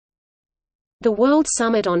The World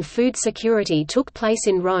Summit on Food Security took place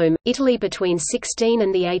in Rome, Italy between 16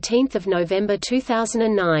 and 18 November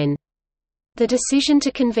 2009. The decision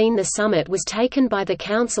to convene the summit was taken by the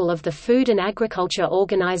Council of the Food and Agriculture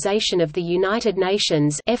Organization of the United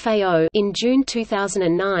Nations (FAO) in June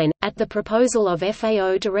 2009, at the proposal of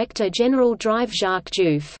FAO Director General Jacques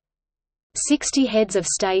Diouf. 60 heads of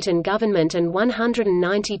state and government and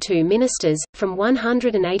 192 ministers, from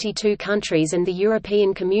 182 countries and the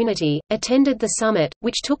European Community, attended the summit,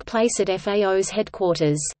 which took place at FAO's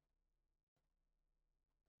headquarters.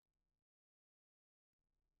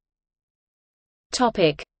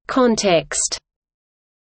 Context.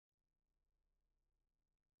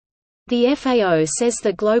 The FAO says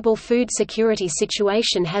the global food security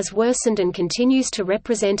situation has worsened and continues to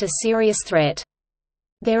represent a serious threat.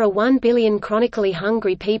 There are 1 billion chronically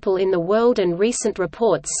hungry people in the world, and recent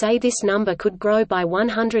reports say this number could grow by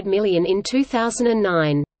 100 million in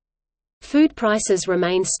 2009. Food prices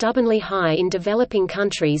remain stubbornly high in developing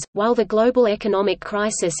countries, while the global economic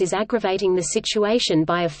crisis is aggravating the situation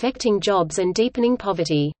by affecting jobs and deepening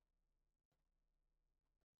poverty.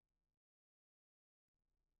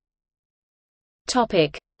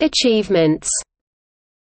 Achievements.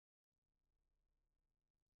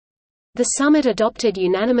 The summit adopted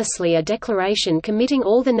unanimously a declaration committing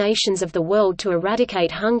all the nations of the world to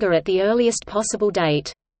eradicate hunger at the earliest possible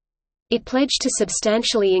date. It pledged to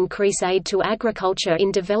substantially increase aid to agriculture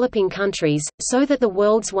in developing countries, so that the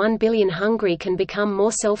world's 1 billion hungry can become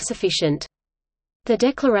more self-sufficient. The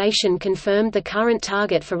declaration confirmed the current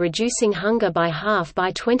target for reducing hunger by half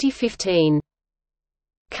by 2015.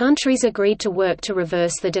 Countries agreed to work to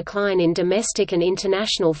reverse the decline in domestic and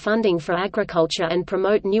international funding for agriculture and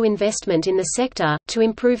promote new investment in the sector, to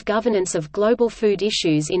improve governance of global food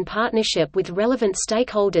issues in partnership with relevant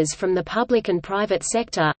stakeholders from the public and private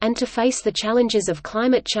sector, and to face the challenges of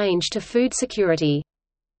climate change to food security.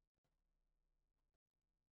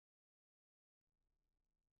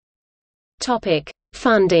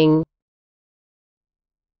 Funding.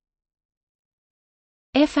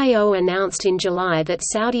 FAO announced in July that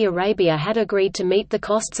Saudi Arabia had agreed to meet the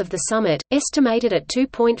costs of the summit, estimated at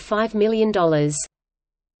 $2.5 million.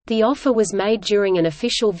 The offer was made during an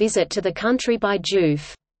official visit to the country by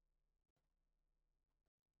Diouf.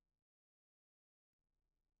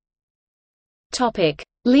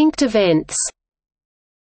 Linked events.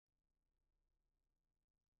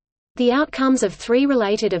 The outcomes of 3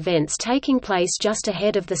 related events taking place just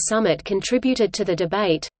ahead of the summit contributed to the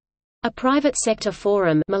debate. A private sector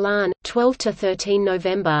forum, Milan, 12 to 13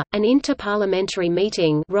 November, an inter-parliamentary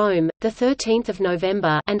meeting, Rome, the 13th of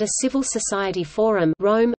November, and a civil society forum,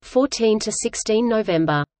 Rome, 14 to 16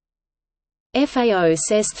 November. FAO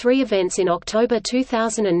says 3 events in October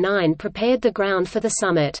 2009 prepared the ground for the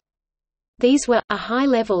summit. These were, a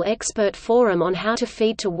high-level expert forum on how to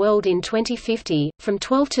feed to world in 2050, from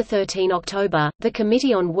 12 to 13 October, the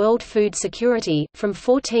Committee on World Food Security, from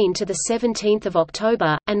 14 to 17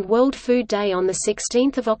 October, and World Food Day on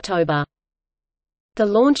 16 October. The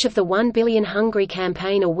launch of the 1 Billion Hungry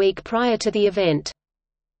campaign a week prior to the event.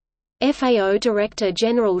 FAO Director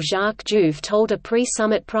General Jacques Diouf told a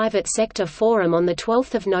pre-summit private sector forum on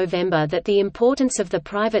 12 November that the importance of the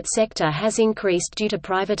private sector has increased due to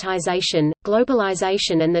privatization,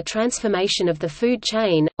 globalization and the transformation of the food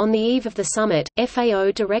chain. On the eve of the summit, FAO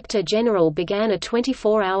Director General began a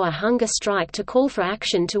 24-hour hunger strike to call for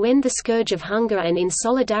action to end the scourge of hunger and in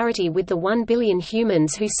solidarity with the 1 billion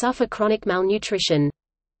humans who suffer chronic malnutrition.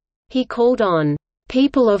 He called on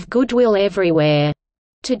people of goodwill everywhere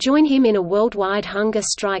to join him in a worldwide hunger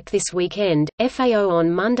strike this weekend. FAO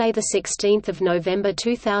on Monday 16 November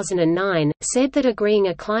 2009, said that agreeing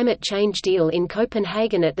a climate change deal in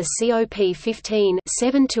Copenhagen at the COP15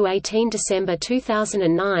 7–18 December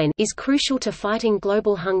 2009 is crucial to fighting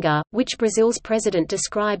global hunger, which Brazil's president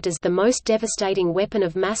described as the most devastating weapon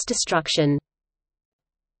of mass destruction.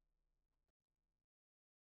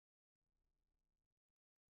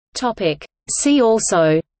 See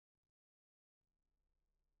also: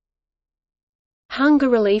 Hunger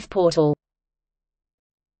Relief Portal.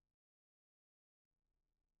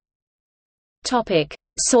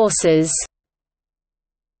 Sources.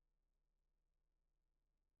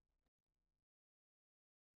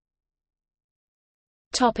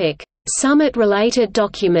 Summit-related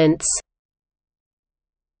documents.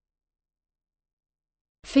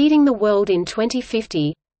 Feeding the World in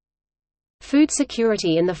 2050. Food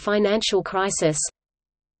security and the financial crisis.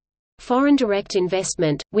 Foreign direct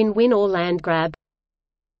investment, win-win or land grab.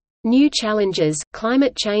 New challenges,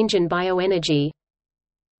 climate change and bioenergy.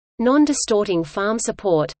 Non-distorting farm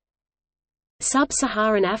support.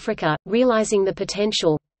 Sub-Saharan Africa, realizing the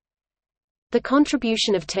potential. The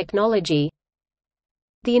contribution of technology.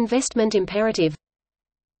 The investment imperative.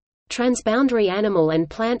 Transboundary animal and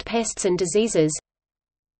plant pests and diseases.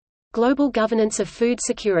 Global governance of food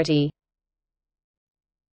security.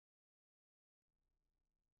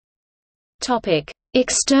 Topic: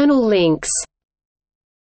 External links.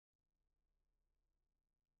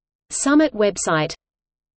 Summit website.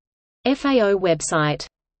 FAO website.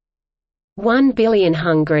 1 billion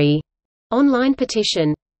hungry online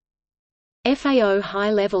petition. FAO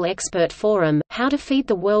High-Level Expert Forum, How to Feed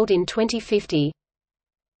the World in 2050.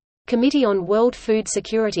 Committee on World Food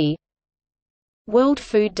Security. World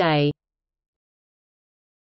Food Day